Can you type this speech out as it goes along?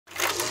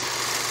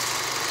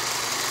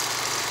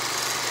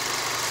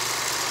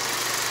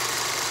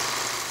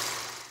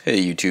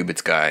Hey YouTube,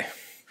 it's Guy.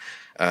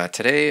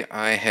 Today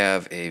I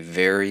have a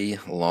very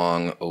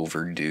long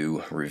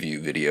overdue review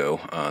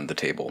video on the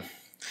table.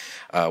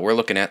 We're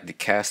looking at the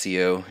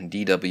Casio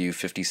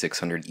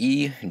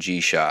DW5600E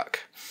G-Shock.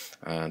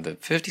 The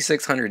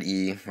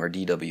 5600E, or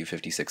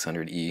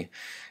DW5600E,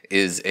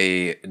 is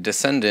a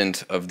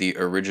descendant of the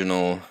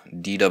original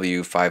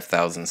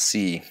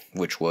DW5000C,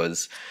 which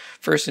was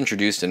first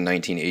introduced in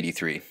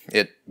 1983.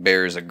 It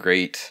bears a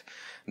great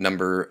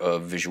number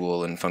of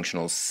visual and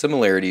functional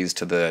similarities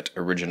to that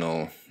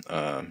original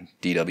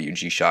DW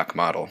G-Shock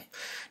model.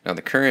 Now,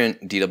 the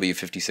current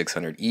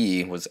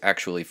DW5600E was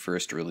actually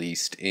first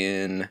released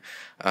in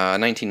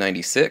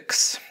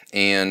 1996,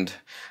 and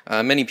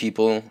many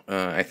people,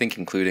 I think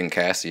including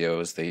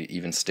Casio, as they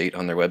even state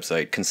on their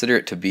website, consider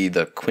it to be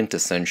the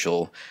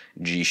quintessential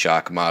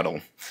G-Shock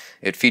model.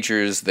 It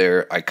features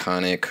their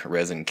iconic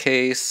resin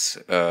case,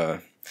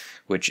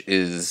 which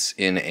is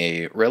in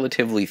a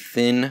relatively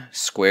thin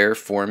square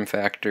form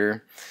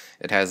factor.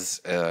 It has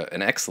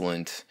an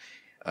excellent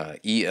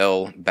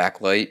EL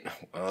backlight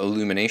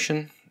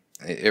illumination.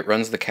 It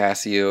runs the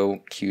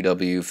Casio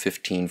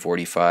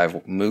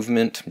QW1545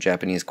 movement,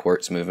 Japanese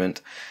quartz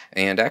movement,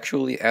 and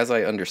actually, as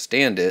I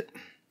understand it,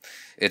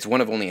 it's one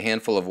of only a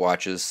handful of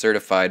watches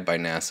certified by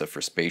NASA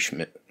for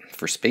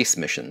space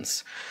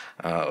missions.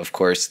 Of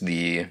course,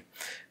 the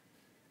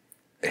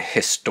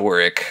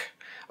historic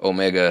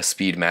Omega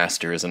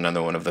Speedmaster is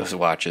another one of those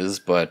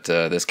watches, but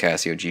this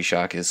Casio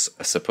G-Shock is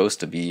supposed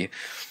to be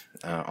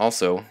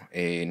also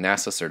a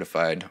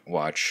NASA-certified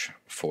watch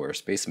for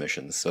space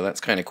missions. So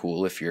that's kind of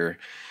cool if you're,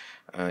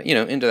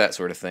 into that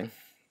sort of thing.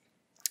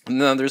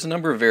 Now, there's a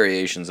number of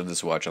variations of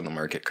this watch on the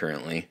market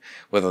currently,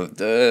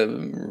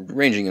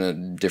 ranging in a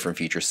different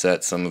feature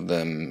set. Some of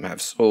them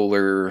have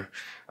solar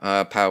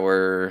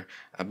power,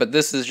 but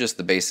this is just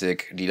the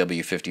basic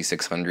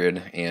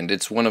DW5600, and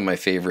it's one of my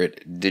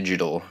favorite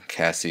digital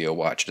Casio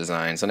watch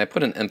designs. And I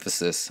put an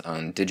emphasis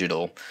on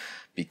digital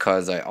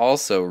because I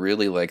also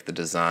really like the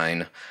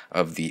design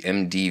of the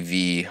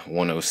MDV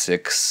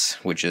 106,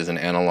 which is an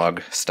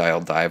analog style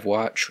dive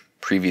watch,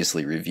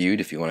 previously reviewed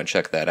if you want to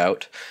check that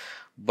out.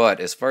 But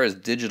as far as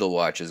digital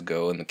watches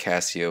go in the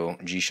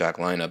Casio G-Shock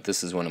lineup,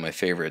 this is one of my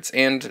favorites.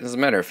 And as a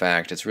matter of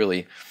fact, it's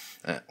really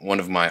one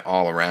of my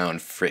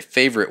all-around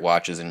favorite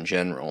watches in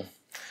general.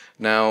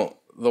 Now,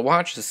 the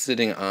watch is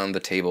sitting on the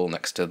table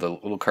next to the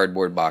little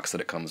cardboard box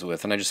that it comes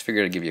with, and I just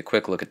figured I'd give you a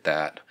quick look at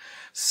that.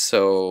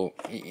 So,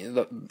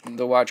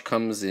 the watch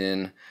comes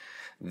in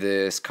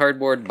this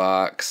cardboard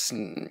box,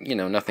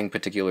 nothing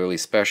particularly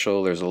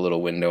special. There's a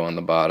little window on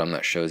the bottom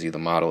that shows you the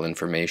model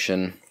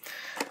information.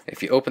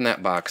 If you open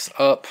that box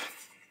up,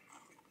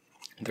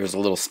 there's a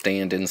little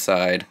stand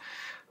inside,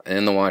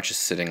 and the watch is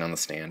sitting on the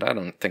stand. I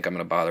don't think I'm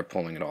going to bother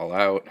pulling it all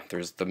out.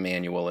 There's the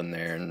manual in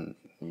there, and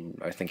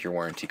I think your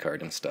warranty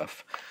card and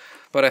stuff.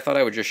 But I thought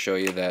I would just show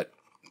you that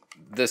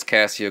this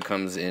Casio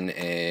comes in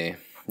a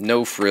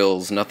no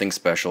frills, nothing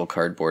special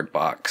cardboard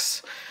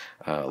box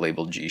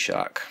labeled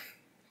G-Shock.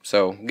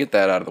 So get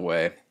that out of the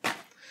way.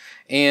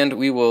 And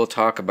we will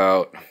talk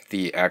about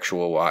the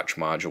actual watch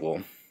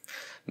module.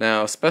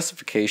 Now,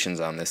 specifications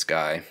on this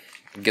guy,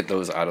 get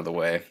those out of the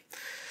way.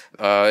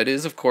 It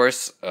is, of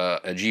course,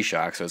 a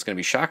G-Shock, so it's going to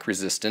be shock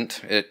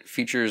resistant. It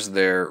features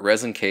their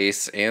resin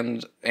case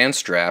and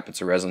strap.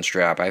 It's a resin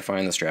strap. I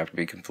find the strap to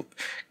be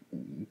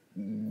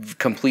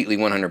completely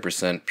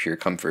 100% pure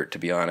comfort, to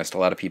be honest. A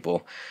lot of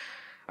people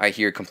I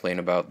hear complain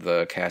about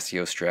the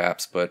Casio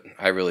straps, but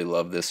I really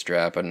love this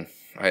strap, and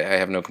I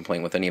have no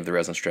complaint with any of the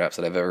resin straps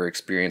that I've ever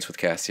experienced with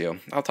Casio.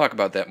 I'll talk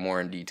about that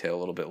more in detail a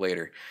little bit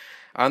later.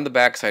 On the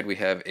back side, we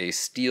have a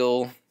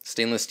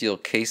stainless steel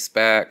case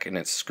back, and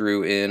it's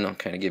screw in. I'll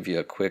kind of give you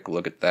a quick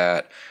look at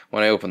that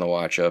when I open the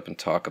watch up and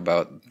talk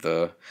about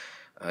the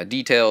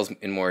details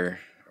in more,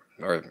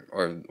 or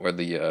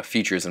the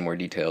features in more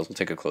details. We'll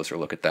take a closer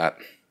look at that.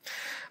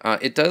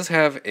 It does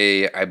have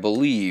a, I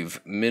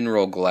believe,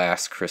 mineral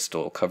glass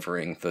crystal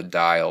covering the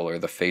dial or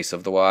the face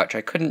of the watch.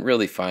 I couldn't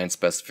really find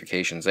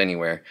specifications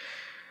anywhere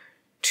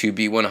to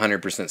be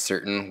 100%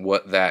 certain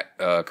what that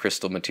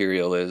crystal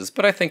material is,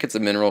 but I think it's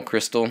a mineral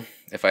crystal.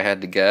 If I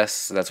had to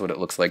guess, that's what it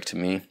looks like to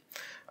me.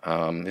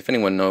 If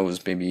anyone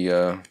knows, maybe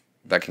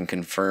that can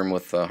confirm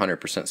with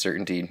 100%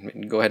 certainty,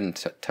 go ahead and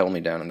tell me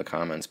down in the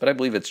comments. But I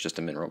believe it's just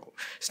a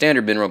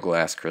standard mineral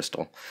glass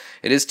crystal.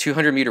 It is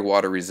 200-meter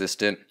water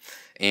resistant,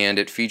 and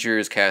it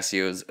features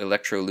Casio's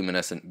Electro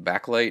Luminescence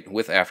Backlight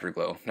with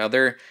afterglow. Now,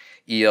 their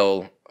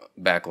EL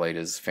backlight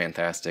is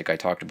fantastic. I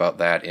talked about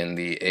that in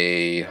the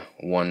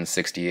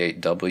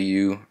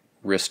A168W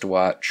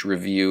wristwatch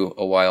review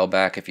a while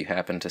back, if you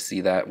happen to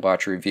see that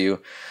watch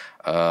review.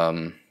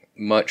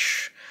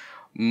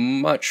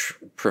 Much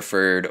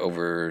preferred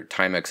over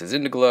Timex's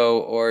Indiglow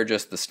or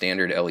just the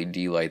standard LED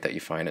light that you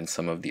find in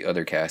some of the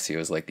other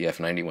Casios like the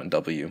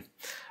F91W.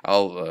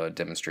 I'll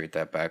demonstrate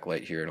that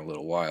backlight here in a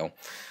little while.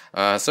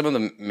 Some of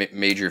the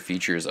major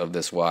features of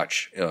this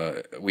watch,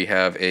 we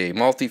have a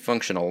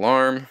multifunction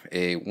alarm,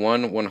 a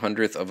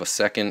 1/100th of a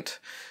second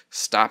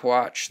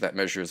stopwatch that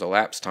measures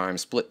elapsed time,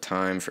 split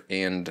time,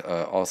 and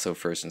also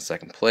first and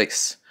second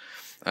place.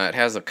 It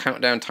has a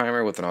countdown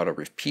timer with an auto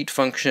repeat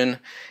function,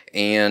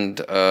 and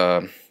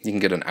you can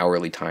get an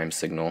hourly time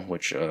signal,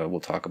 which we'll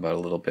talk about a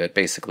little bit.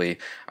 Basically,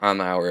 on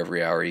the hour,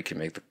 every hour, you can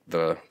make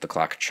the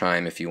clock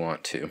chime if you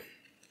want to.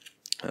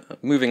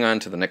 Moving on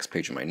to the next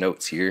page of my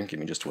notes here, give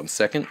me just 1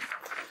 second.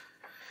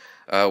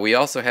 We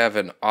also have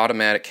an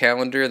automatic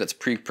calendar that's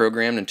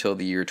pre-programmed until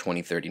the year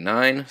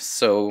 2039,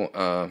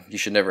 so you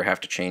should never have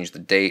to change the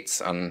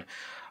dates on,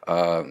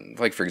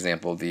 like for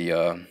example,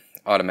 the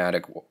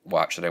automatic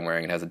watch that I'm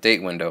wearing. It has a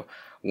date window.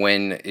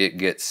 When it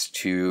gets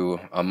to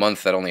a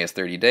month that only has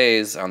 30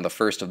 days, on the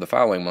first of the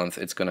following month,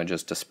 it's going to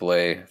just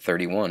display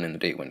 31 in the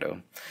date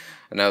window.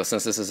 Now,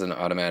 since this is an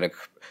automatic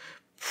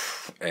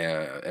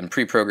and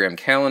pre-programmed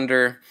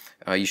calendar,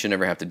 you should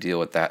never have to deal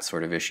with that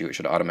sort of issue. It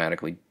should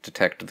automatically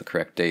detect the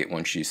correct date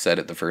once you set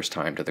it the first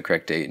time to the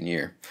correct date and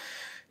year.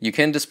 You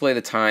can display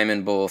the time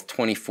in both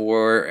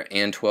 24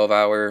 and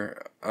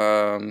 12-hour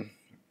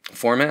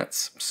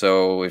formats.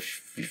 So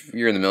if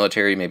you're in the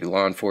military, maybe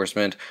law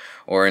enforcement,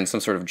 or in some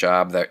sort of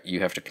job that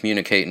you have to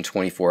communicate in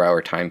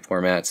 24-hour time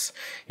formats,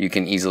 you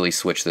can easily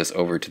switch this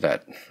over to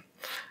that.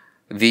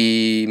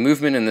 The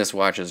movement in this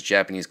watch is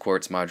Japanese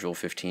Quartz module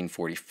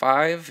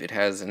 1545. It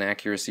has an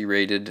accuracy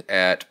rated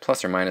at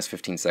plus or minus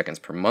 15 seconds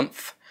per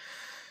month.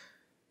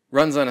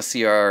 Runs on a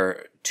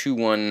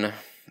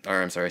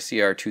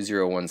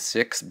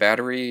CR2016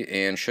 battery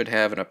and should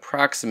have an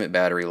approximate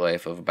battery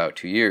life of about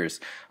 2 years.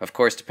 Of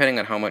course, depending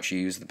on how much you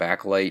use the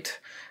backlight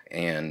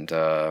and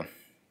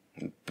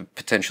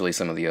potentially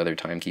some of the other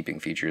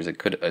timekeeping features, it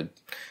could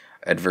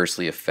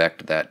adversely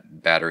affect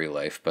that battery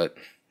life, but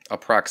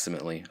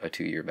approximately a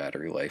 2-year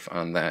battery life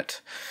on that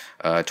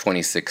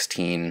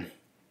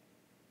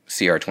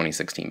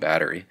CR2016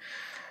 battery.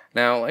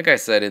 Now, like I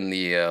said in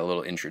the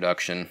little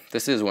introduction,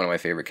 this is one of my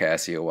favorite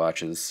Casio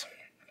watches.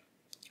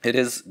 It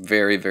is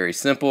very, very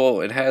simple.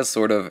 It has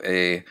sort of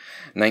a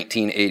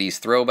 1980s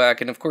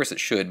throwback, and of course it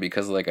should,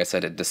 because like I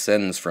said, it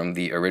descends from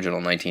the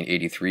original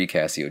 1983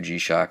 Casio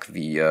G-Shock,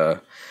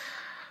 the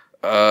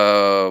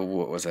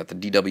what was that, the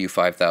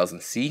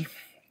DW5600E.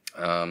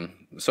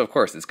 So of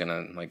course it's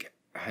gonna like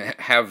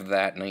have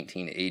that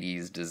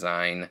 1980s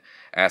design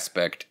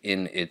aspect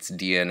in its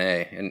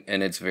DNA,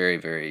 and it's very,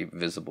 very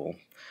visible.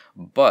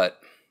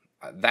 But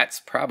that's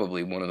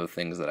probably one of the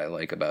things that I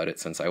like about it,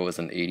 since I was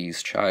an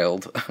 80s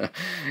child.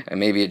 And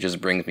maybe it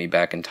just brings me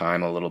back in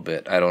time a little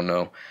bit, I don't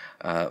know.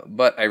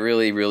 But I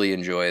really, really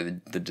enjoy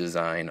the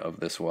design of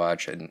this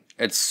watch, and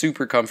it's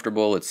super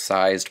comfortable. It's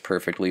sized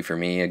perfectly for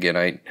me. Again,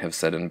 I have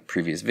said in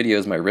previous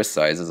videos, my wrist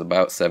size is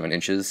about 7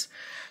 inches.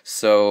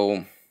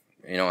 So,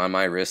 you know, on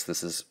my wrist,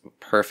 this is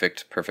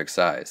perfect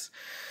size.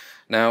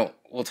 Now,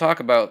 we'll talk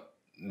about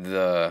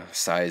the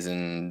size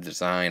and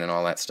design and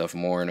all that stuff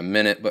more in a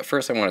minute, but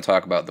first I want to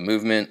talk about the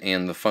movement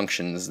and the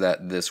functions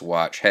that this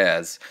watch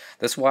has.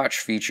 This watch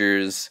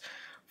features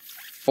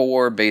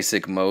 4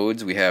 basic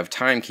modes. We have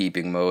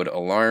timekeeping mode,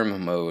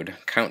 alarm mode,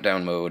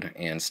 countdown mode,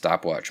 and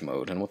stopwatch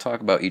mode, and we'll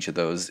talk about each of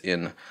those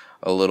in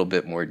a little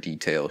bit more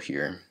detail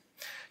here.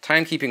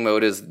 Timekeeping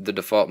mode is the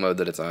default mode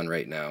that it's on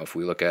right now. If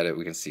we look at it,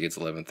 we can see it's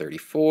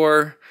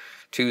 11:34,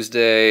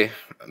 Tuesday,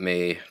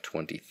 May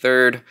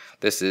 23rd.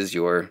 This is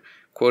your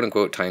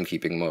quote-unquote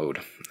timekeeping mode.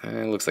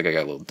 It looks like I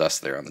got a little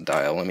dust there on the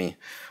dial. Let me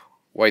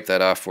wipe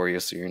that off for you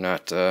so you're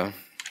not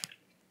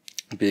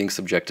being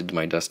subjected to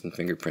my dust and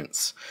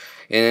fingerprints.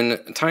 In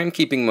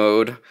timekeeping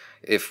mode,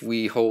 if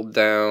we hold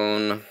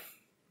down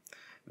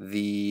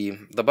the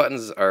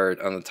buttons are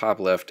on the top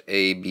left,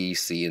 A, B,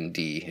 C, and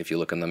D, if you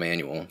look in the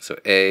manual. So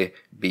A,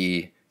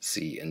 B,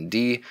 C, and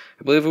D.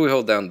 I believe if we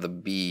hold down the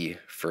B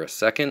for a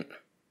second,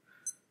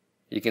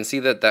 you can see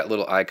that that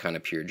little icon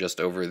appeared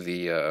just over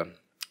the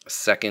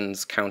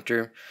seconds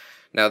counter.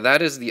 Now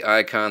that is the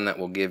icon that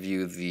will give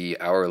you the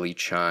hourly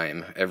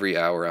chime. Every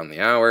hour on the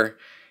hour,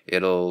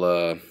 it'll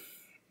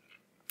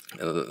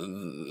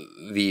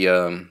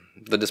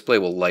the display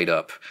will light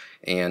up,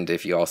 and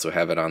if you also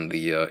have it on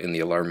the in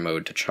the alarm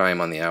mode to chime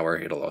on the hour,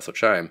 it'll also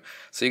chime.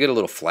 So you get a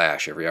little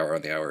flash every hour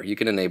on the hour. You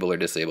can enable or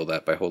disable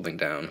that by holding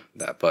down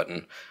that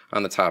button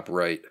on the top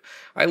right.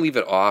 I leave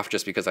it off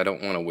just because I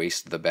don't want to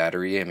waste the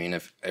battery. I mean,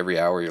 if every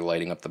hour you're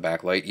lighting up the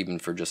backlight, even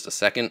for just a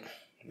second,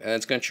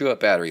 it's going to chew up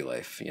battery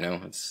life, you know,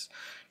 it's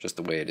just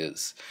the way it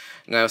is.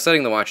 Now,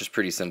 setting the watch is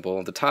pretty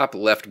simple. The top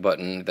left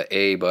button, the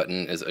A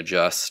button, is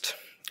adjust.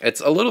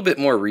 It's a little bit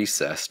more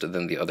recessed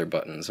than the other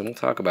buttons, and we'll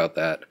talk about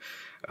that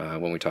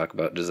when we talk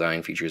about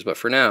design features. But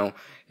for now,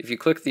 if you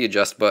click the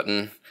adjust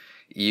button,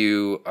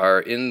 you are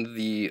in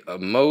the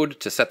mode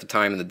to set the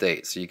time and the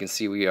date. So you can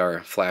see we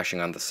are flashing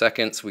on the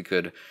seconds. We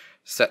could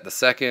set the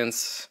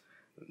seconds,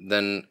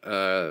 then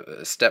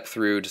step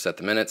through to set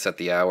the minutes, set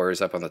the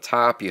hours. Up on the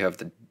top, you have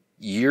the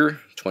year,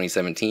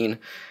 2017,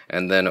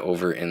 and then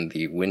over in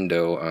the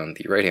window on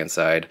the right hand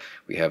side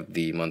we have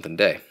the month and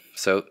day.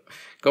 So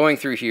going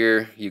through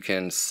here, you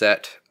can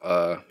set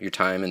your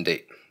time and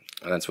date,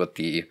 and that's what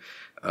the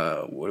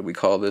what do we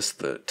call this,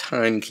 the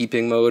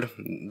timekeeping mode.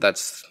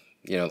 That's,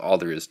 you know, all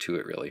there is to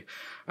it, really.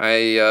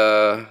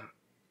 I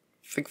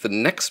think the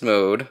next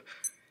mode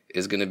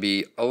is going to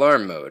be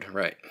alarm mode,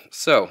 right?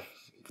 So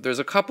there's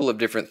a couple of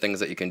different things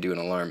that you can do in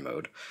alarm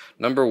mode.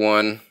 Number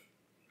one,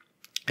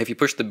 if you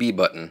push the B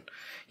button,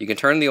 you can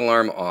turn the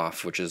alarm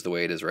off, which is the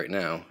way it is right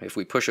now. If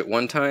we push it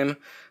one time,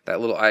 that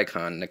little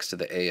icon next to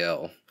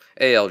the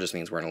AL just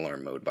means we're in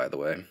alarm mode, by the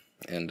way.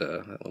 And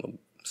that little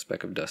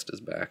speck of dust is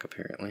back,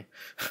 apparently.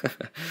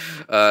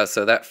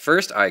 So that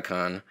first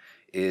icon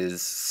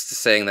is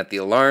saying that the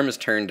alarm is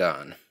turned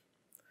on.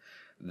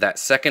 That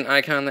second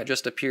icon that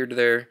just appeared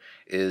there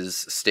is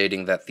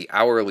stating that the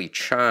hourly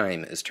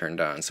chime is turned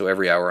on. So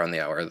every hour on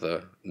the hour,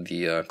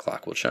 the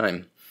clock will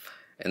chime.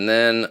 And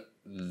then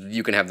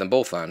you can have them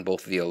both on,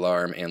 both the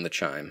alarm and the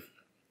chime.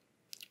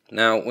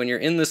 Now, when you're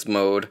in this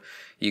mode,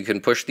 you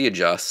can push the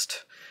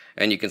adjust,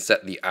 and you can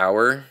set the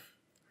hour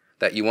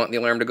that you want the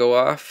alarm to go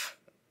off.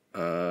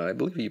 I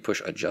believe you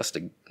push adjust,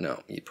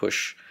 no, you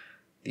push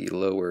the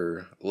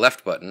lower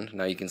left button.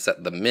 Now you can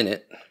set the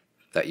minute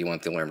that you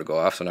want the alarm to go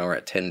off, so now we're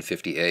at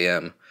 10:50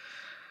 a.m.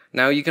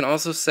 Now you can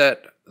also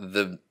set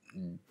the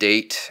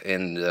date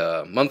and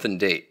month and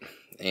date,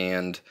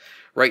 and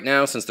right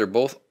now, since they're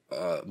both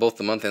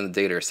the month and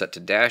the date are set to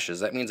dashes,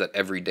 that means that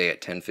every day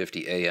at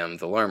 10:50 a.m.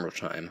 the alarm will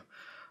chime.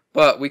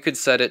 But we could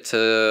set it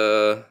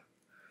to,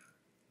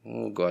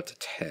 we'll go out to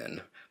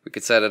 10. We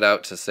could set it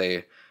out to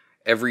say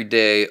every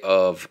day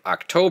of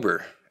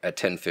October at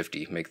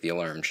 10:50 make the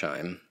alarm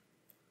chime.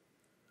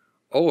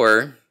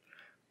 Or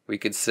we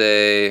could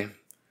say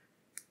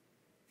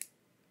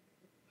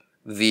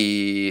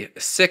the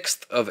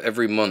 6th of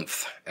every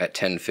month at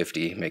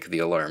 10:50 make the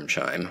alarm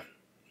chime.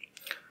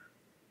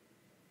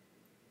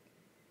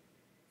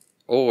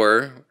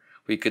 Or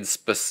we could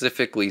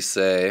specifically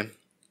say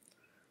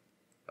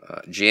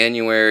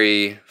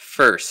January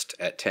 1st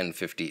at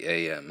 10:50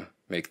 a.m.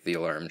 make the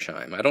alarm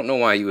chime. I don't know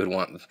why you would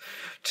want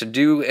to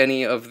do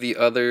any of the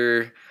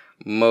other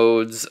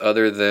modes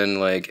other than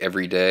like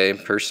every day.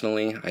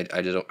 Personally,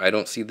 I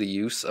don't see the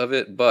use of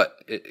it,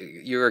 but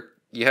you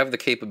have the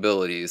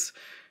capabilities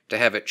to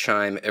have it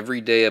chime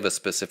every day of a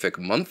specific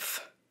month,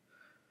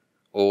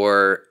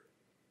 or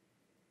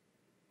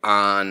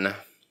on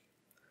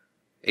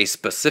a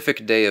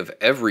specific day of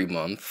every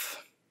month,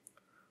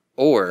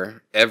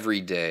 or every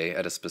day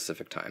at a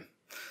specific time.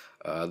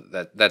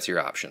 That's your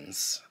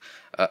options.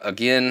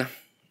 Again,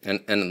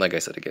 and like I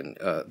said again,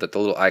 the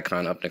little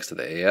icon up next to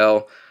the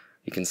AL,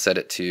 you can set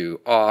it to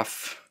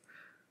off,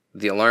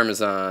 the alarm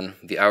is on,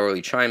 the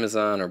hourly chime is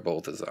on, or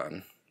both is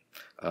on.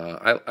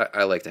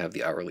 I like to have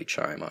the hourly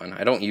chime on.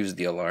 I don't use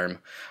the alarm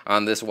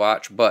on this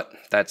watch, but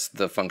that's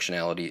the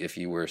functionality if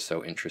you were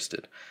so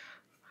interested.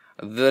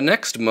 The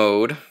next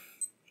mode,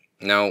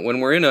 now when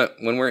we're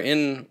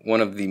in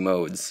one of the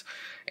modes,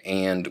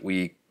 and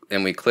we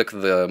click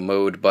the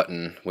mode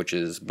button, which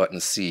is button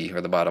C,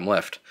 or the bottom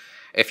left,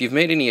 if you've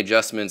made any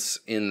adjustments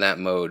in that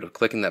mode,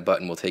 clicking that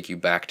button will take you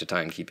back to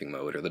timekeeping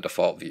mode, or the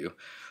default view.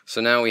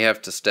 So now we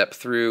have to step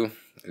through,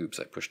 oops,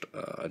 I pushed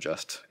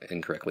adjust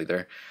incorrectly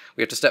there.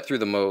 We have to step through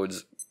the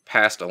modes,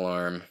 past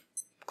alarm,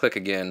 click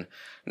again.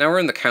 Now we're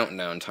in the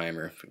countdown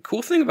timer. The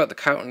cool thing about the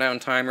countdown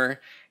timer,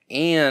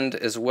 and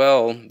as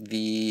well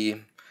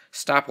the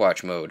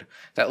stopwatch mode,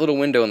 that little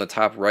window in the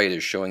top right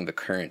is showing the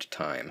current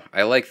time.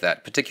 I like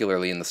that,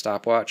 particularly in the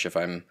stopwatch. If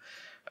I'm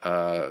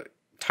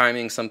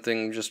timing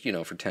something just,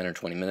 for 10 or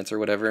 20 minutes or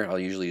whatever, I'll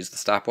usually use the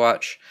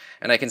stopwatch,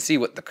 and I can see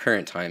what the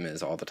current time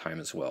is all the time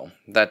as well.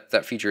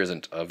 That feature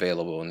isn't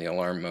available in the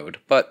alarm mode,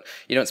 but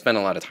you don't spend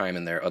a lot of time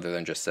in there other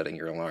than just setting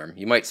your alarm.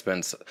 You might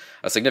spend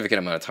a significant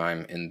amount of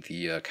time in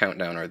the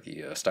countdown or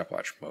the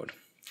stopwatch mode.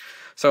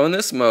 So in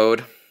this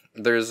mode,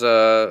 there's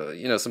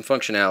some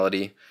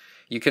functionality.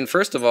 You can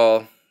first of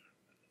all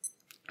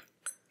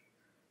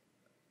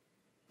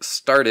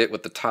start it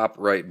with the top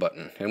right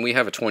button, and we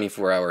have a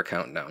 24-hour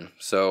countdown.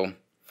 So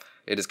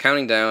it is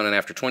counting down, and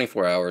after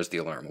 24 hours, the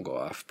alarm will go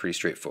off. Pretty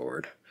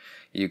straightforward.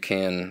 You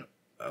can,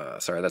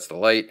 sorry, that's the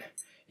light.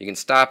 You can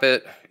stop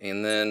it,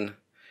 and then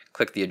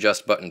click the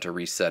adjust button to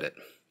reset it.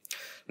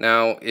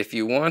 Now, if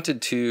you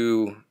wanted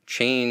to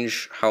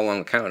change how long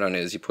the countdown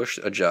is, you push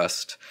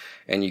adjust,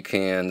 and you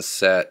can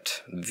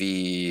set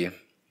the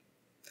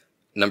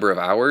number of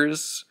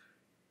hours.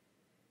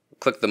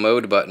 Click the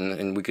mode button,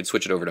 and we could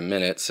switch it over to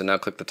minutes. And now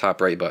click the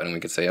top right button, and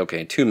we could say,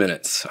 okay, 2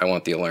 minutes, I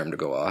want the alarm to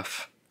go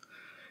off.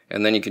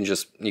 And then you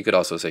could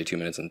also say 2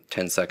 minutes and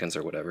 10 seconds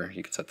or whatever.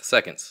 You can set the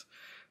seconds.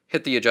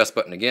 Hit the adjust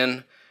button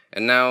again,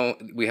 and now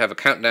we have a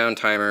countdown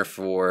timer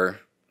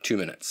for 2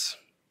 minutes.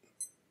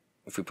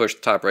 If we push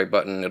the top right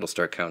button, it'll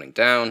start counting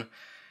down.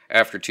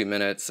 After 2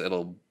 minutes,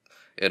 it'll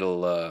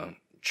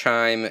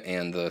chime,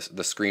 and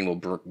the screen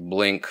will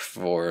blink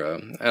for I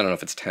don't know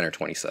if it's 10 or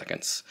 20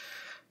 seconds.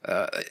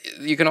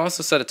 You can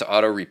also set it to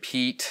auto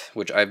repeat,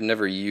 which I've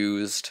never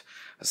used,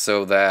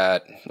 so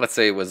that let's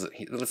say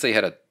you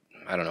had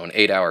an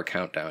 8-hour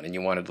countdown, and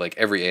you wanted like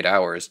every 8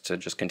 hours to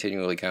just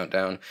continually count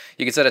down.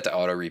 You could set it to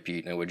auto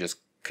repeat, and it would just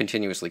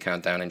continuously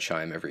count down and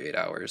chime every 8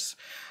 hours.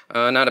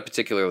 Not a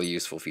particularly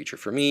useful feature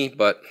for me,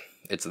 but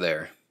it's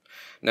there.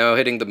 Now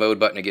hitting the mode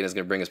button again is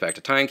going to bring us back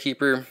to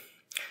timekeeper,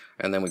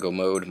 and then we go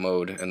mode,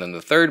 and then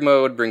the third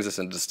mode brings us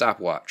into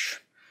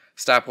stopwatch.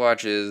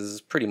 Stopwatch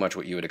is pretty much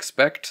what you would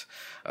expect.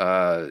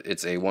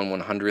 It's a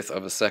 1/100th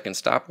of a second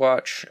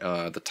stopwatch.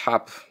 The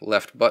top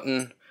left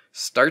button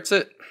starts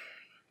it,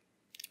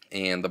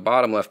 and the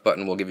bottom left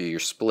button will give you your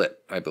split,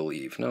 I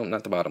believe. No,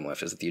 not the bottom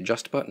left. Is it the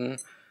adjust button?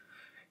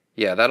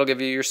 Yeah, that'll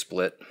give you your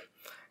split.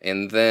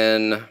 And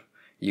then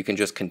you can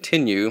just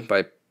continue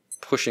by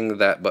pushing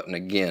that button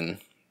again,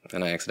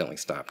 and I accidentally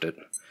stopped it.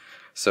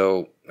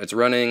 So it's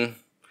running,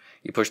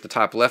 you push the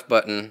top left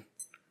button,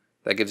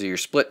 that gives you your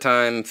split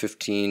time,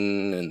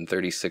 15 and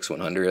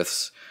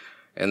 36/100ths,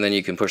 and then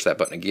you can push that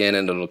button again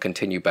and it'll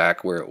continue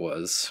back where it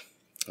was.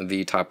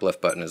 The top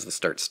left button is the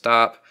start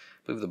stop.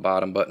 I believe the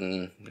bottom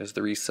button is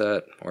the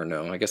reset, or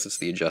no, I guess it's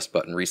the adjust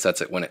button,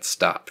 resets it when it's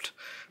stopped.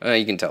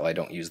 You can tell I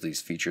don't use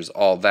these features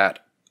all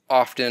that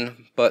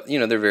often, but you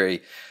know, they're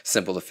very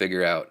simple to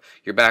figure out.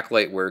 Your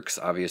backlight works,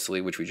 obviously,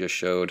 which we just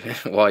showed,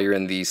 while you're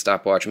in the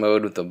stopwatch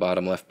mode with the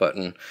bottom left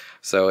button.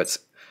 So it's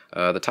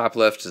the top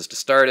left is to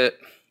start it,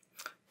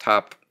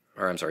 top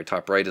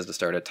right is to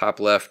start it, top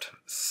left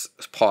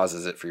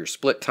pauses it for your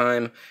split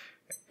time,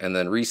 and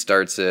then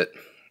restarts it.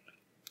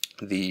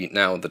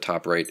 Now the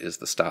top right is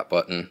the stop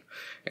button,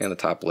 and the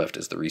top left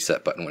is the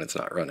reset button when it's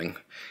not running.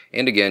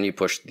 And again, you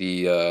push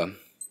the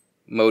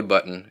mode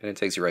button, and it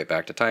takes you right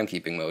back to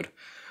timekeeping mode.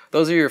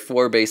 Those are your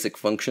 4 basic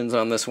functions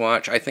on this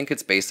watch. I think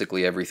it's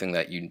basically everything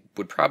that you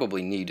would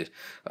probably need.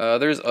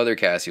 There's other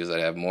Casios that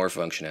have more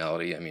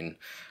functionality. I mean,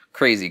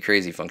 crazy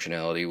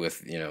functionality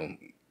with, you know,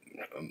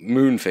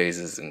 moon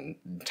phases and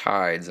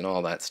tides and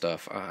all that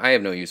stuff. I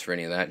have no use for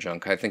any of that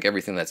junk. I think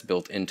everything that's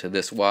built into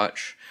this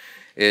watch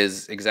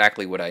is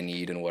exactly what I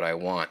need and what I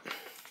want.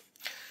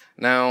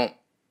 Now,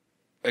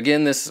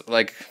 again, this,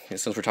 like,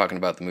 since we're talking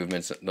about the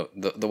movements,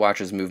 the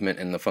watch's movement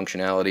and the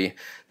functionality,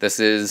 this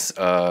is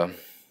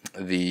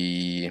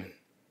the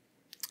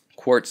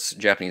Quartz,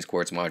 Japanese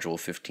Quartz module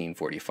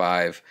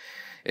 1545.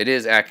 It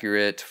is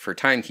accurate for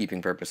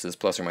timekeeping purposes,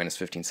 plus or minus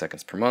 15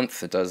 seconds per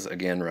month. It does,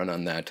 again, run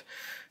on that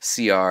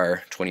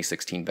CR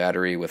 2016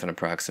 battery with an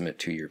approximate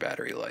 2-year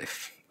battery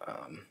life.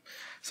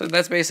 So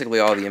that's basically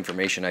all the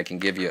information I can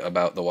give you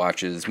about the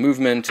watch's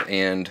movement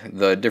and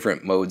the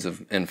different modes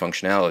and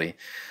functionality.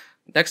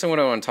 Next, what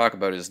I want to talk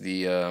about is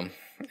the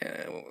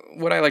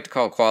what I like to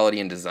call quality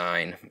and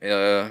design.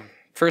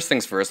 First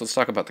things first, let's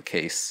talk about the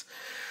case.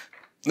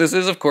 This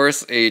is, of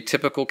course, a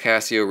typical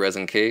Casio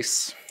resin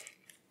case,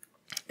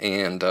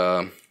 and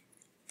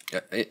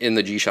in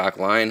the G-Shock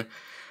line,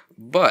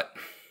 but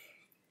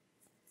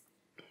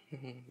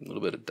a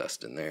little bit of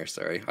dust in there,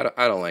 sorry.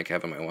 I don't like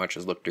having my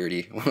watches look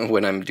dirty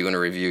when I'm doing a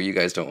review. You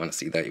guys don't want to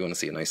see that. You want to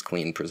see a nice,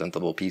 clean,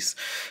 presentable piece.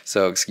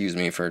 So excuse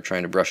me for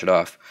trying to brush it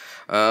off.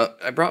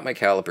 I brought my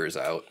calipers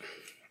out,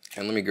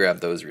 and let me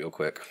grab those real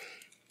quick.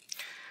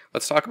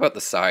 Let's talk about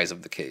the size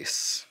of the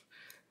case.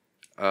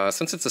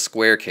 Since it's a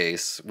square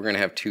case, we're going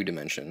to have 2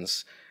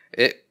 dimensions.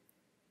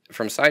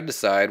 From side to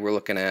side, we're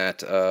looking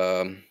at,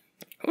 it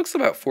looks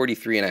about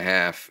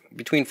 43.5,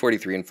 between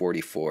 43 and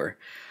 44.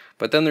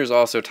 But then there's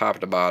also top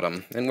to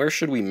bottom. And where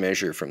should we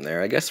measure from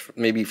there? I guess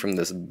maybe from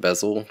this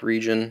bezel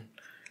region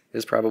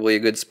is probably a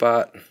good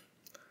spot.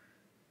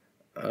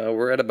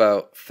 We're at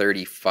about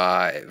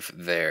 35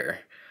 there.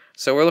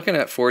 So we're looking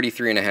at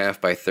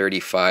 43.5 by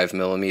 35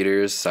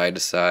 millimeters, side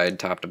to side,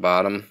 top to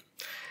bottom,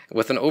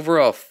 with an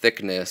overall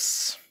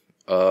thickness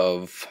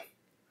of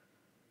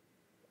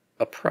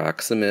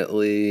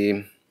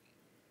approximately,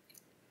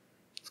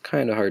 it's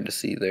kind of hard to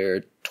see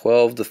there,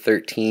 12 to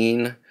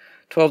 13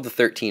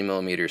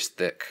 millimeters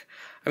thick.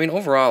 I mean,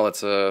 overall,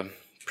 it's a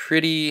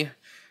pretty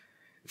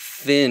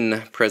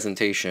thin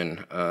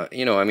presentation.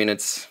 You know, I mean,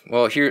 it's,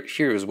 well,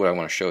 here's what I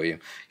want to show you.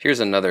 Here's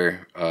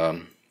another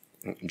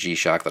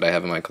G-Shock that I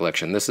have in my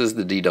collection. This is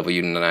the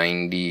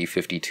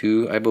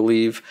DW9052, I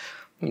believe.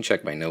 Let me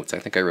check my notes. I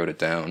think I wrote it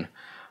down.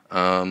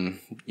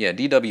 Yeah,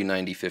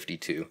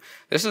 DW9052.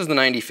 This is the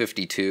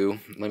 9052.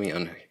 Let me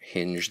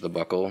unhinge the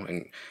buckle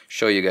and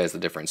show you guys the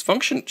difference.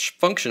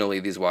 Functionally,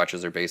 these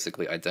watches are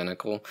basically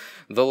identical.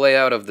 The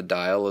layout of the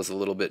dial is a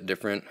little bit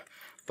different,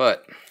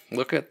 but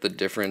look at the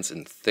difference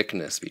in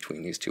thickness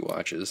between these 2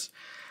 watches.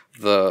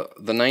 The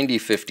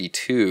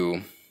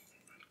 9052,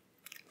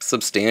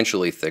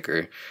 substantially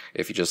thicker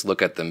if you just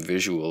look at them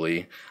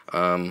visually.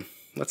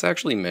 Let's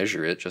actually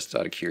measure it just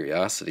out of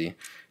curiosity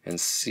and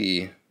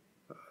see.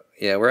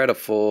 Yeah, we're at a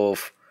full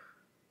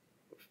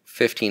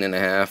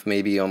 15.5,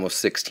 maybe almost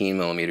 16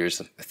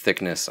 millimeters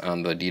thickness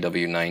on the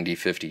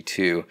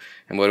DW9052.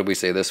 And what did we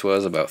say this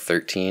was? About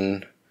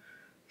 13?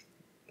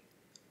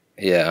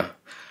 Yeah,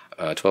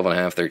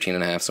 12.5,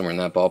 13.5, somewhere in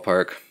that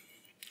ballpark.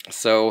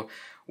 So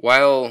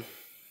while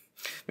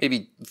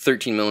maybe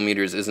 13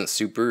 millimeters isn't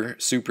super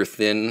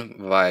thin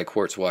by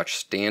quartz watch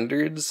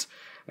standards,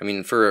 I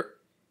mean, for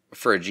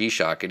a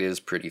G-Shock, it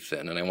is pretty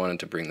thin, and I wanted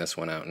to bring this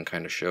one out and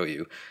kind of show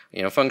you.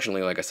 You know,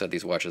 functionally, like I said,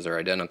 these watches are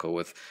identical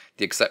with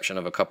the exception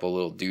of a couple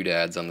little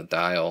doodads on the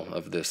dial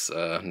of this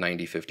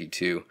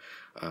 9052.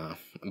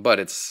 But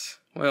it's,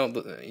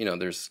 well, you know,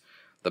 there's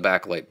the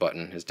backlight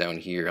button is down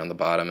here on the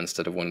bottom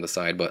instead of one of the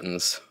side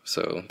buttons.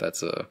 So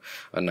that's a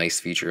nice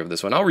feature of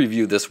this one. I'll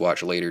review this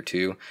watch later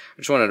too.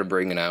 I just wanted to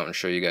bring it out and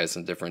show you guys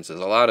some differences.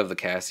 A lot of the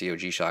Casio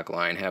G-Shock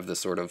line have this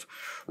sort of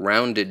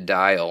rounded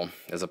dial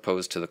as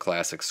opposed to the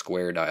classic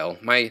square dial.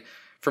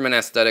 From an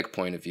aesthetic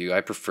point of view,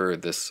 I prefer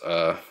this,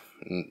 I'll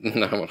call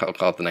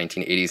it the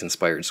 1980s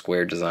inspired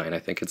square design. I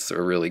think it's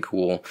a really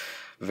cool,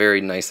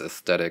 very nice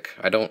aesthetic.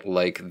 I don't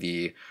like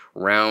the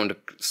round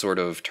sort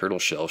of turtle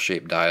shell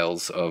shaped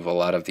dials of a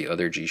lot of the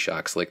other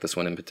G-Shocks, like this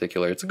one in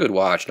particular. It's a good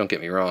watch, don't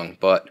get me wrong,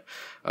 but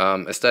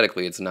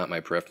aesthetically it's not my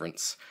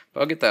preference.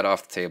 But I'll get that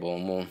off the table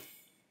and we'll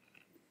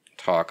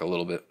talk a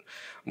little bit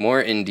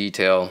more in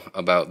detail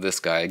about this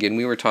guy. Again,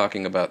 we were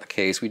talking about the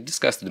case. We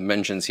discussed the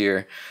dimensions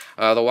here.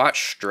 The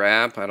watch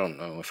strap, I don't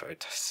know if I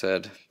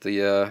said,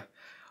 the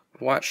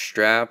watch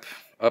strap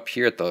up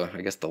here at the, I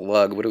guess the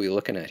lug, what are we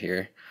looking at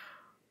here?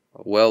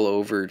 Well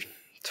over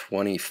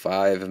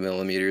 25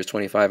 millimeters,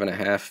 25 and a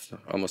half,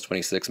 almost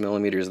 26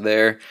 millimeters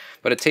there.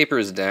 But it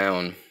tapers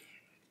down,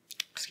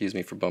 excuse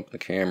me for bumping the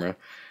camera,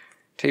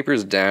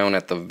 tapers down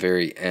at the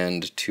very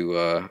end to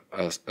a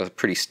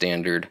pretty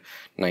standard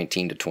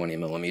 19 to 20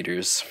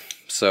 millimeters.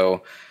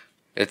 So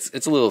it's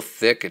a little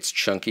thick, it's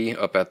chunky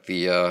up at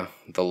the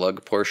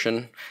lug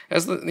portion.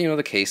 As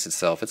the case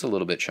itself, it's a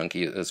little bit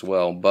chunky as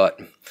well, but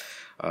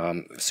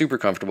super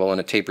comfortable, and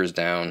it tapers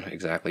down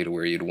exactly to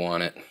where you'd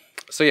want it.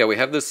 So yeah, we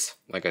have this,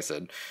 like I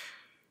said,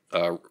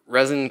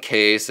 resin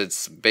case.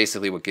 It's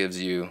basically what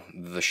gives you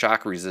the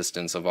shock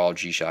resistance of all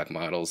G-Shock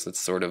models. It's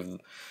sort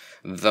of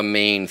the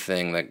main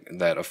thing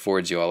that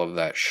affords you all of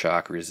that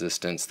shock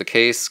resistance. The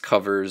case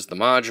covers the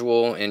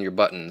module and your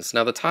buttons.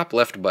 Now the top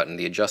left button,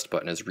 the adjust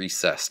button, is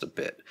recessed a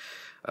bit.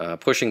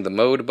 Pushing the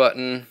mode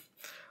button,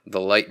 the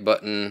light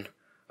button,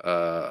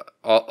 all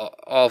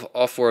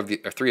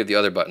three of the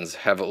other buttons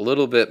have a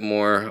little bit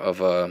more of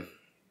a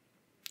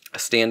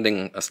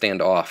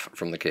stand off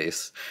from the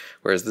case,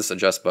 whereas this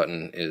adjust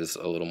button is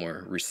a little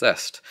more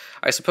recessed.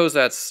 I suppose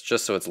that's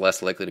just so it's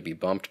less likely to be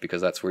bumped,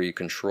 because that's where you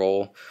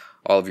control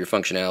all of your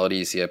functionality.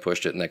 You see I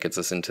pushed it, and that gets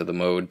us into the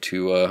mode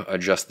to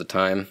adjust the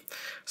time.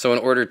 So in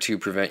order to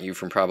prevent you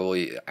from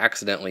probably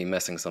accidentally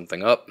messing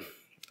something up,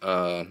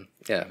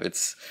 yeah,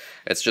 it's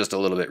just a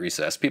little bit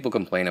recessed. People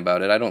complain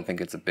about it. I don't think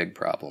it's a big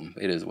problem.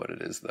 It is what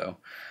it is, though.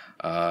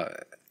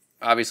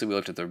 Obviously, we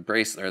looked at the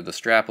brace or the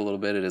strap a little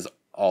bit. It is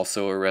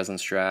also a resin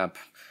strap.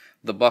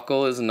 The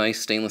buckle is a nice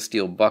stainless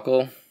steel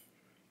buckle.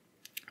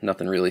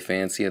 Nothing really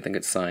fancy. I think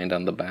it's signed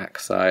on the back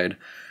side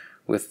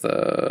with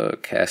the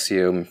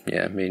Casio,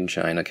 yeah, made in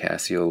China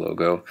Casio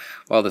logo.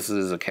 While this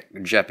is a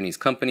Japanese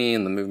company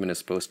and the movement is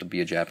supposed to be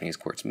a Japanese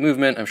quartz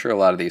movement, I'm sure a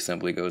lot of the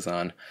assembly goes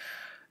on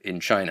in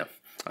China.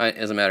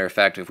 As a matter of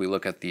fact, if we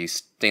look at the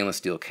stainless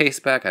steel case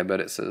back, I bet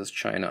it says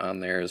China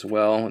on there as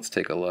well. Let's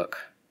take a look.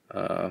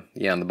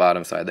 Yeah, on the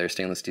bottom side there,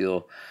 stainless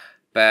steel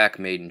back,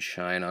 made in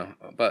China.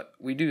 But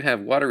we do have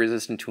water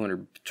resistant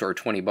 200 or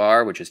 20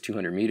 bar, which is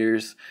 200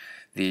 meters.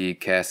 The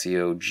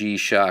Casio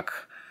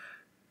G-Shock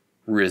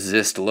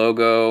resist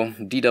logo,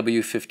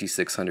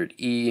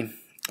 DW5600E.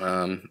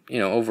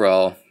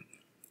 Overall,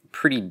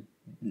 pretty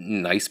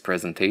nice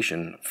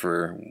presentation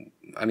for,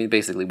 I mean,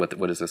 basically,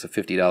 what is this, a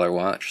 $50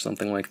 watch,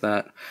 something like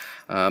that.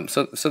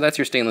 So that's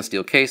your stainless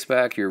steel case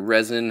back, your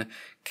resin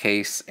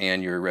case,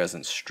 and your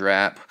resin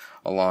strap,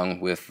 along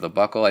with the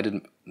buckle. I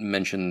didn't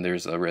mention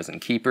there's a resin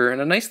keeper,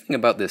 and a nice thing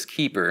about this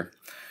keeper,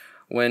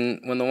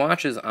 when the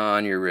watch is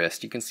on your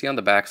wrist, you can see on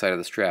the back side of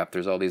the strap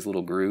there's all these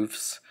little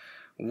grooves.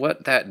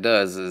 What that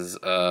does is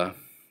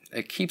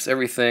it keeps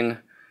everything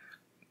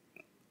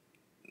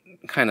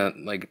kind of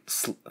like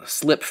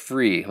slip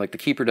free. Like the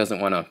keeper doesn't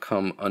want to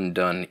come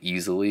undone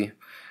easily.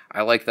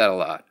 I like that a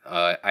lot.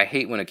 I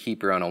hate when a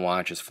keeper on a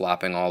watch is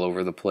flopping all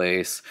over the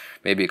place.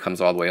 Maybe it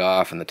comes all the way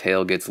off and the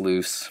tail gets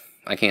loose.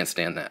 I can't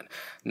stand that.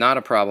 Not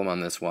a problem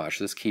on this watch.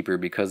 This keeper,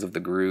 because of the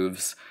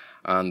grooves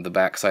on the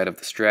back side of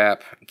the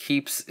strap,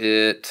 keeps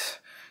it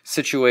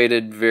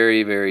situated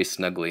very, very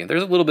snugly.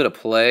 There's a little bit of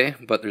play,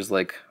 but there's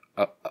like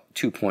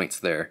 2 points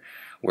there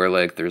where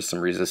like there's some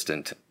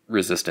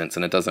resistance,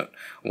 and it doesn't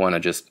want to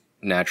just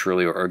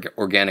naturally or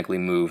organically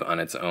move on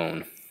its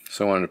own.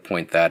 So I wanted to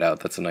point that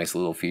out. That's a nice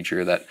little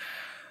feature that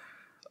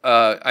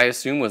I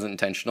assume was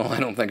intentional. I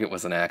don't think it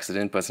was an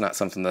accident, but it's not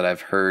something that I've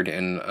heard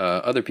in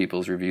other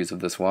people's reviews of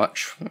this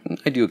watch.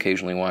 I do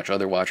occasionally watch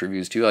other watch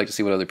reviews too. I like to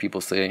see what other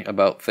people say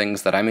about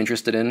things that I'm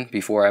interested in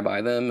before I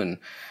buy them, and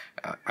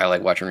I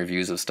like watching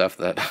reviews of stuff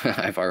that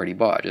I've already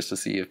bought just to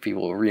see if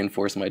people will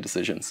reinforce my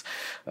decisions.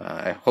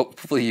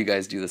 Hopefully you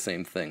guys do the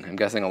same thing. I'm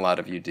guessing a lot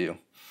of you do.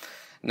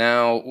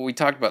 Now, we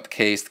talked about the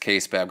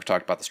case back, we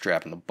talked about the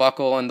strap and the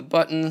buckle and the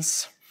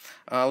buttons.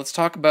 Let's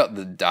talk about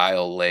the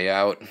dial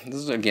layout. This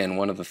is, again,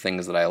 one of the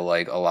things that I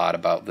like a lot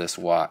about this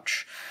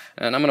watch.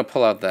 And I'm going to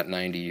pull out that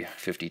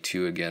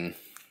 9052 again.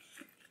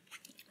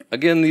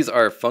 Again, these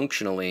are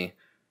functionally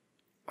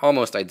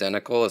almost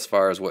identical as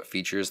far as what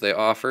features they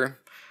offer.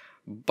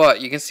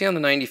 But you can see on the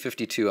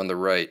 9052 on the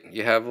right,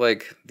 you have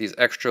like these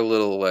extra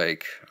little,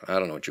 like, I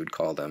don't know what you would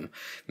call them,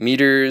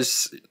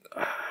 meters.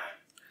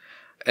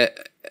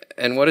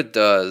 And what it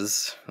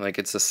does, like,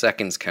 it's a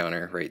seconds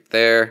counter right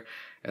there,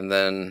 and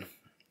then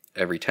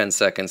every 10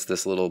 seconds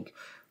this little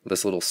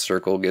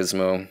circle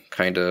gizmo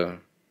kind of,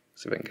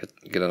 see if I can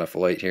get enough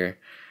light here,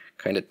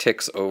 kind of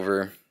ticks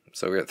over.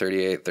 So we're at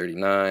 38,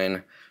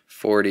 39,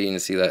 40, and you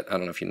see that, I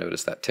don't know if you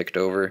noticed that ticked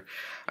over.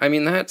 I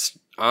mean, that's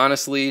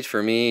honestly,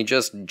 for me,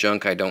 just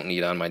junk I don't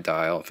need on my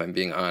dial, if I'm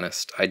being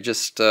honest. I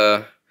just,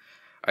 I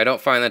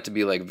don't find that to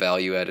be like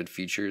value-added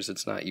features.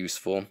 It's not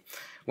useful.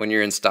 When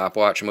you're in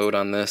stopwatch mode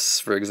on this,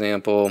 for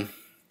example,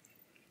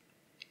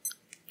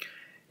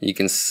 you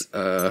can,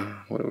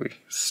 what do we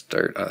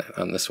start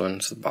on this one?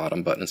 It's the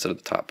bottom button instead of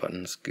the top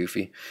button. It's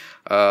goofy.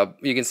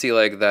 You can see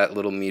like that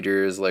little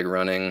meter is like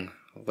running.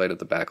 Light up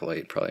the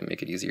backlight, probably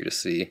make it easier to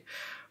see.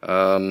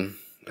 And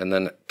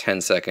then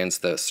 10 seconds,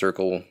 the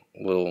circle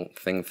little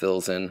thing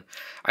fills in.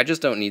 I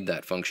just don't need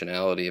that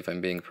functionality, if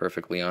I'm being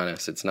perfectly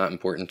honest. It's not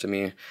important to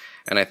me,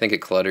 and I think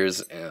it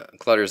clutters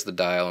the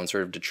dial and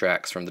sort of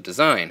detracts from the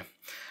design.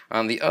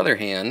 On the other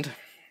hand,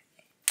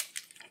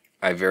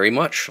 I very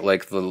much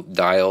like the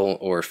dial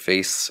or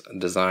face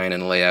design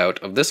and layout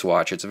of this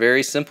watch. It's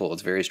very simple.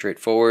 It's very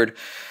straightforward.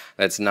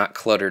 It's not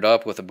cluttered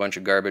up with a bunch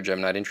of garbage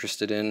I'm not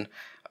interested in.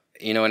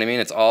 You know what I mean?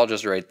 It's all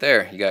just right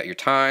there. You got your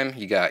time,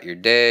 you got your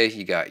day,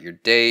 you got your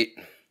date.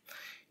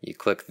 You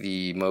click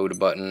the mode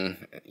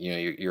button, you know,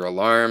 your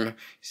alarm. You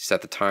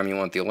set the time you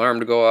want the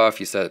alarm to go off.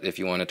 You set if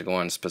you want it to go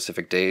on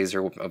specific days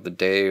or of the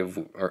day of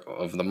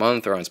the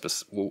month, or on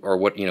or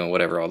what, you know,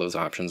 whatever all those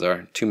options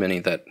are. Too many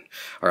that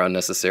are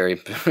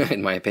unnecessary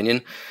in my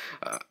opinion.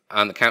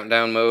 On the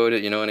countdown mode,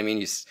 you know what I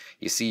mean?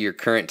 You see your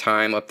current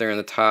time up there in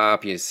the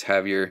top. You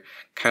have your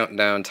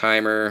countdown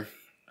timer.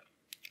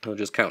 It'll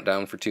just count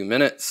down for 2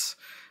 minutes.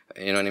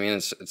 You know what I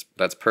mean?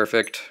 That's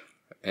perfect.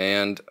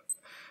 And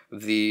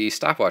the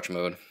stopwatch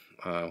mode,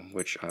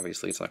 which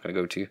obviously it's not going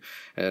to go to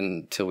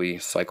until we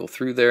cycle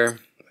through there.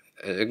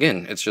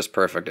 Again, it's just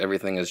perfect.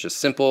 Everything is just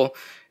simple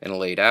and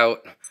laid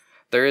out.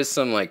 There is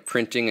some like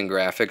printing and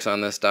graphics on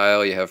this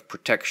dial. You have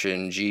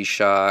protection,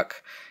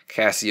 G-Shock,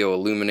 Casio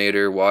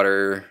illuminator,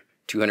 water,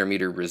 200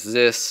 meter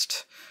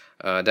resist.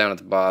 Down at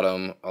the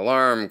bottom,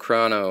 alarm,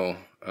 chrono,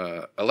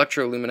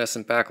 Electro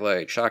Luminescence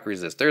Backlight, shock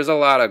resist. There's a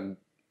lot of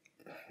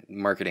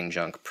marketing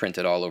junk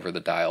printed all over the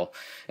dial,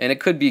 and it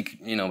could be,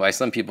 you know, by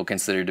some people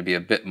considered to be a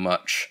bit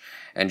much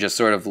and just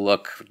sort of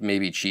look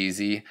maybe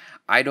cheesy.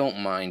 I don't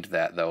mind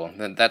that though.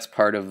 That's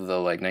part of the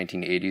like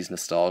 1980s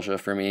nostalgia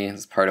for me.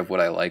 It's part of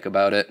what I like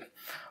about it.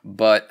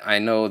 But I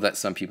know that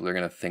some people are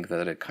going to think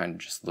that it kind of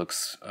just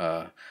looks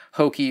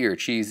hokey or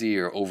cheesy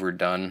or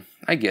overdone.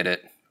 I get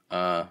it,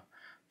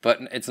 but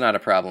it's not a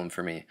problem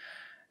for me.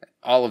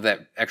 All of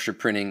that extra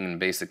printing and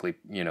basically,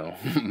 you know,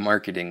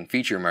 marketing,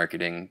 feature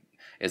marketing,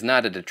 is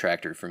not a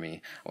detractor for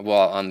me.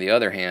 While on the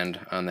other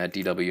hand, on that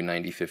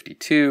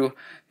DW9052,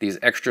 these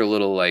extra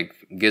little like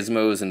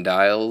gizmos and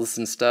dials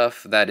and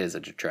stuff, that is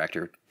a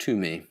detractor to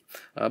me.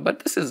 But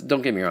this is,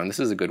 don't get me wrong, this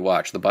is a good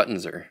watch. The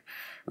buttons are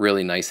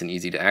really nice and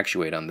easy to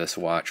actuate on this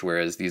watch,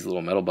 whereas these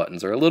little metal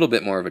buttons are a little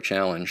bit more of a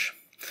challenge.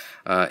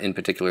 In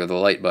particular, the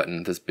light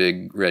button, this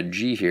big red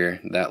G here,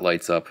 that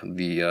lights up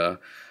the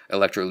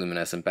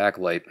electroluminescent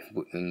backlight,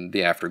 and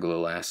the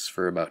afterglow lasts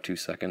for about 2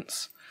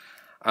 seconds.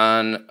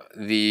 On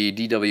the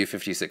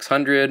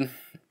DW5600,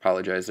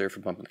 apologize there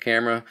for bumping the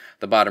camera,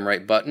 the bottom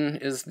right button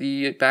is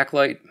the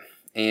backlight,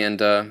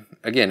 and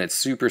again, it's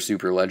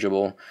super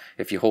legible.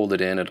 If you hold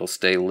it in, it'll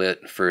stay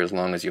lit for as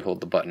long as you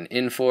hold the button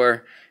in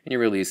for, and you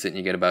release it and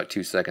you get about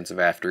 2 seconds of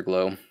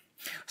afterglow.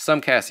 Some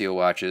Casio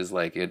watches,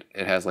 like it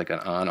has like an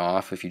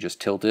on-off if you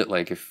just tilt it,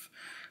 like if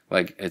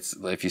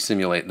you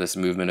simulate this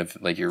movement of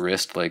like your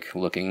wrist, like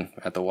looking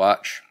at the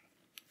watch,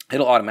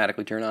 it'll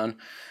automatically turn on.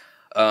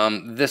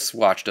 This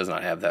watch does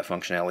not have that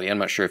functionality. I'm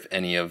not sure if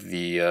any of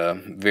the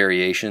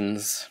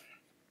variations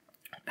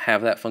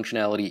have that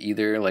functionality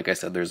either. Like I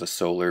said, there's a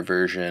solar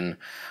version.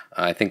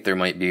 I think there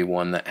might be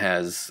one that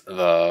has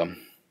the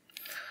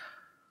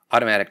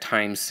automatic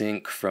time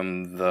sync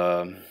from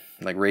the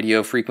like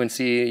radio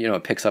frequency. You know,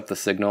 it picks up the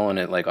signal and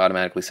it like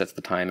automatically sets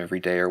the time every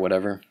day or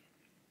whatever.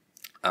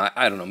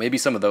 I don't know, maybe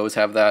some of those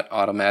have that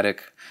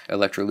automatic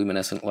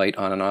electroluminescent light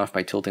on and off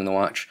by tilting the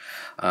watch.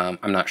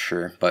 I'm not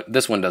sure, but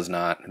this one does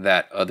not.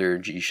 That other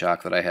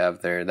G-Shock that I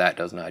have there, that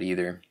does not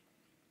either.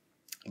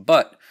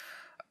 But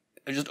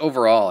just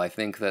overall, I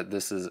think that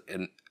this is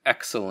an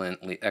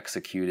excellently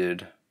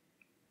executed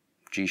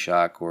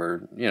G-Shock,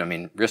 or, you know, I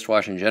mean,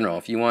 wristwatch in general.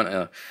 If you want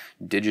a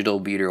digital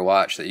beater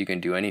watch that you can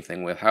do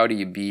anything with, how do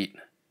you beat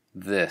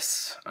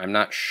this? I'm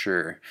not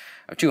sure.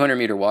 A 200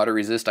 meter water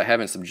resist, I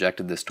haven't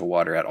subjected this to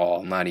water at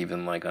all, not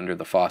even like under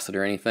the faucet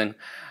or anything.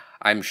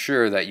 I'm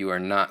sure that you are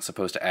not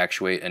supposed to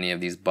actuate any of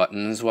these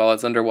buttons while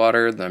it's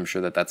underwater. I'm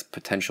sure that that's a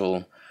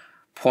potential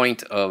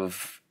point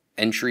of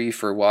entry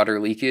for water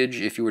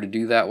leakage if you were to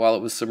do that while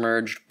it was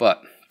submerged,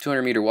 but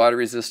 200 meter water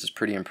resist is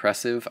pretty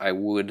impressive. I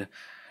would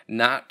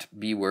not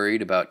be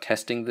worried about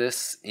testing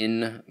this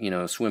in, you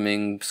know,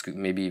 swimming,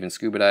 maybe even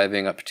scuba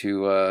diving up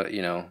to,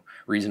 you know,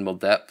 reasonable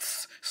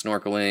depths,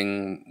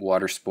 snorkeling,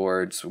 water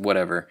sports,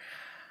 whatever.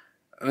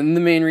 And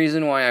the main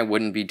reason why I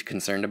wouldn't be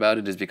concerned about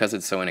it is because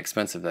it's so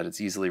inexpensive that it's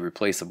easily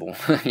replaceable.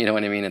 You know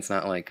what I mean? It's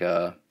not like,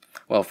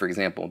 well, for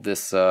example,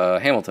 this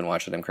Hamilton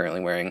watch that I'm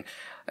currently wearing,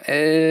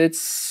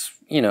 it's,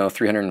 you know,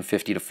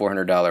 $350 to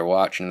 $400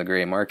 watch in the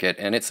gray market,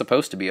 and it's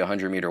supposed to be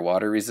 100-meter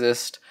water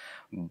resist,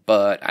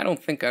 but I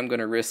don't think I'm going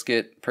to risk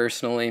it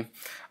personally.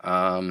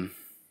 I'm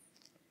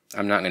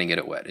not going to get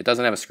it wet. It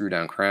doesn't have a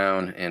screw-down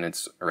crown, and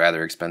it's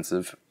rather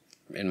expensive,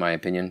 in my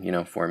opinion, you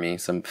know, for me.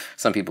 Some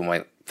people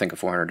might think a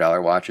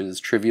 $400 watch is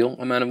trivial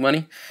amount of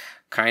money.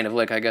 Kind of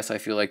like, I guess I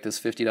feel like this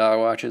 $50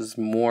 watch is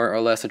more or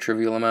less a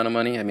trivial amount of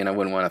money. I mean, I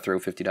wouldn't want to throw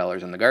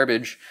 $50 in the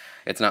garbage.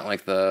 It's not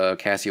like the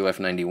Casio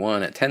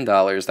F91 at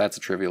 $10. That's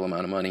a trivial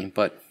amount of money.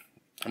 But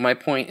my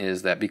point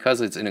is that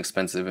because it's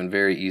inexpensive and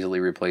very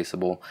easily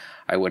replaceable,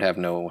 I would have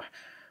no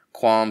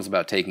qualms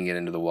about taking it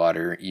into the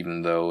water,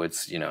 even though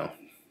it's, you know,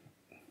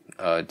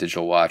 a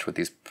digital watch with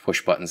these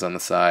push buttons on the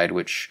side,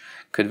 which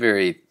could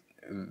very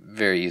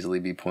easily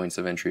be points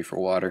of entry for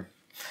water.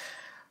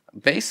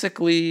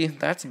 Basically,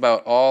 that's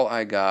about all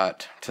I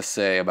got to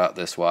say about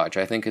this watch.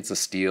 I think it's a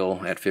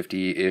steal at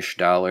 $50-ish.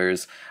 I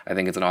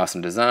think it's an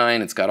awesome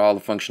design. It's got all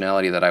the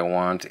functionality that I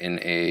want in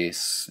a,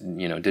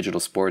 you know, digital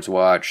sports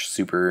watch.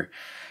 Super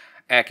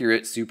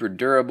accurate, super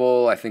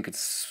durable. I think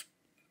it's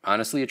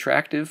honestly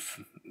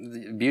attractive.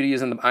 Beauty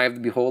is in the eye of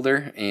the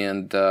beholder,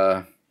 and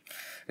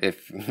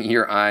if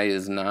your eye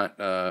is not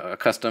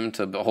accustomed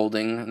to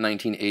beholding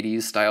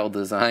 1980s style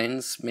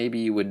designs, maybe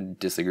you would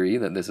disagree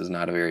that this is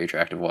not a very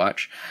attractive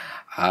watch.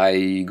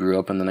 I grew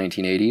up in the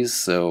 1980s,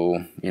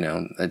 so, you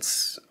know,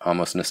 it's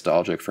almost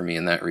nostalgic for me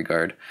in that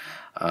regard.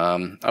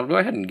 I'll go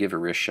ahead and give a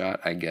wrist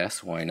shot, I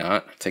guess. Why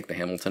not? Take the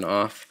Hamilton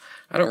off.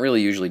 I don't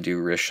really usually do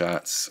wrist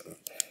shots,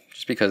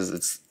 just because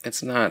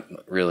it's not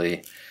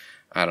really,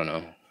 I don't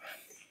know,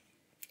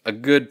 a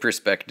good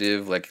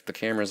perspective. Like, the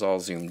camera's all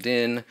zoomed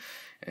in.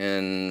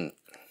 And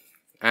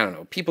I don't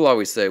know, people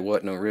always say,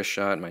 what, no wrist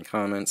shot in my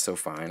comments, so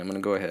fine, I'm going to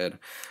go ahead.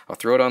 I'll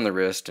throw it on the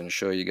wrist and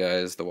show you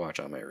guys the watch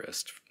on my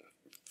wrist.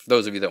 For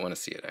those of you that want to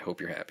see it, I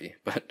hope you're happy.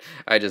 But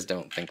I just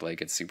don't think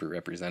like it's super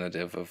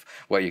representative of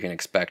what you can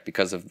expect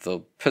because of the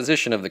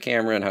position of the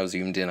camera and how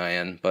zoomed in I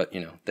am. But,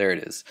 you know, there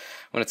it is.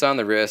 When it's on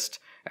the wrist,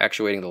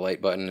 actuating the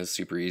light button is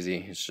super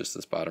easy. It's just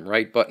this bottom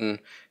right button,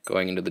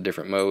 going into the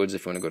different modes.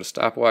 If you want to go to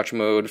stopwatch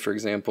mode, for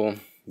example,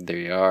 there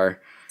you are.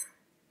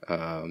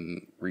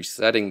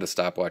 Resetting the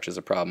stopwatch is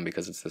a problem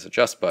because it's this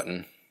adjust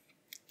button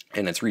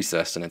and it's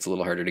recessed and it's a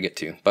little harder to get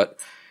to. But,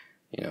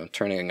 you know,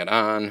 turning it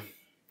on,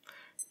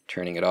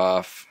 turning it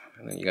off,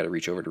 and then you got to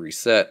reach over to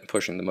reset,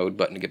 pushing the mode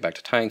button to get back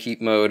to time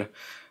keep mode.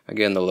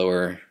 Again, the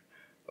lower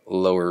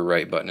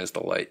right button is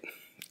the light.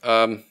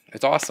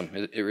 It's awesome.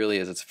 It really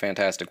is. It's a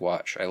fantastic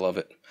watch. I love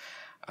it.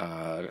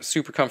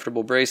 Super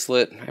comfortable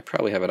bracelet. I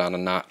probably have it on a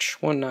notch,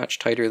 one notch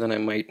tighter than I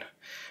might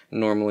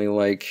normally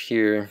like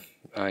here.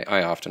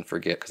 I often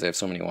forget because I have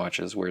so many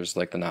watches, where's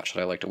like the notch that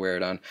I like to wear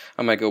it on.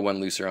 I might go one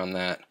looser on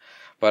that.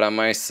 But on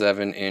my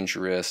 7-inch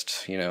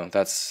wrist, you know,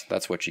 that's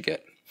what you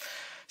get.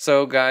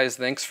 So guys,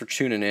 thanks for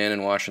tuning in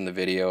and watching the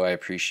video. I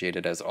appreciate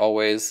it as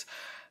always.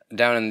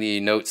 Down in the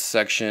notes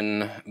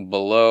section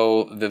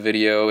below the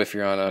video, if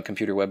you're on a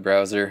computer web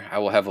browser, I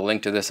will have a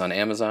link to this on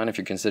Amazon. If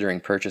you're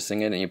considering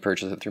purchasing it and you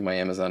purchase it through my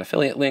Amazon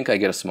affiliate link, I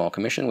get a small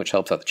commission, which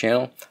helps out the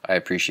channel. I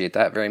appreciate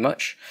that very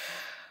much.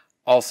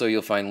 Also,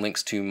 you'll find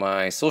links to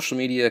my social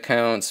media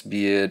accounts,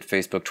 be it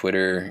Facebook,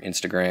 Twitter,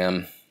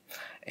 Instagram,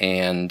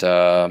 and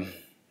yeah,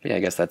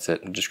 I guess that's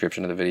it in the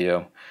description of the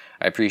video.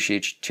 I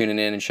appreciate you tuning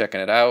in and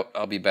checking it out.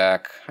 I'll be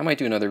back. I might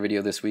do another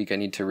video this week. I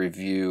need to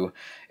review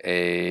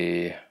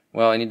that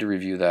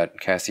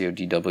Casio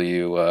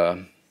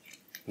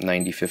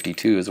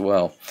DW9052 as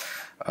well.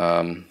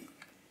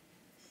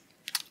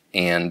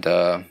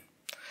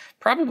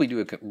 Probably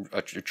do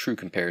a true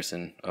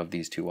comparison of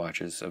these two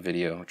watches,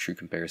 a true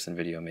comparison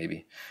video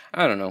maybe.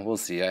 I don't know, we'll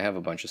see. I have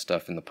a bunch of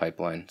stuff in the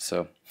pipeline,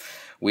 so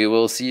we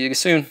will see you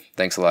soon.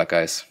 Thanks a lot,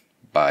 guys.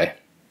 Bye.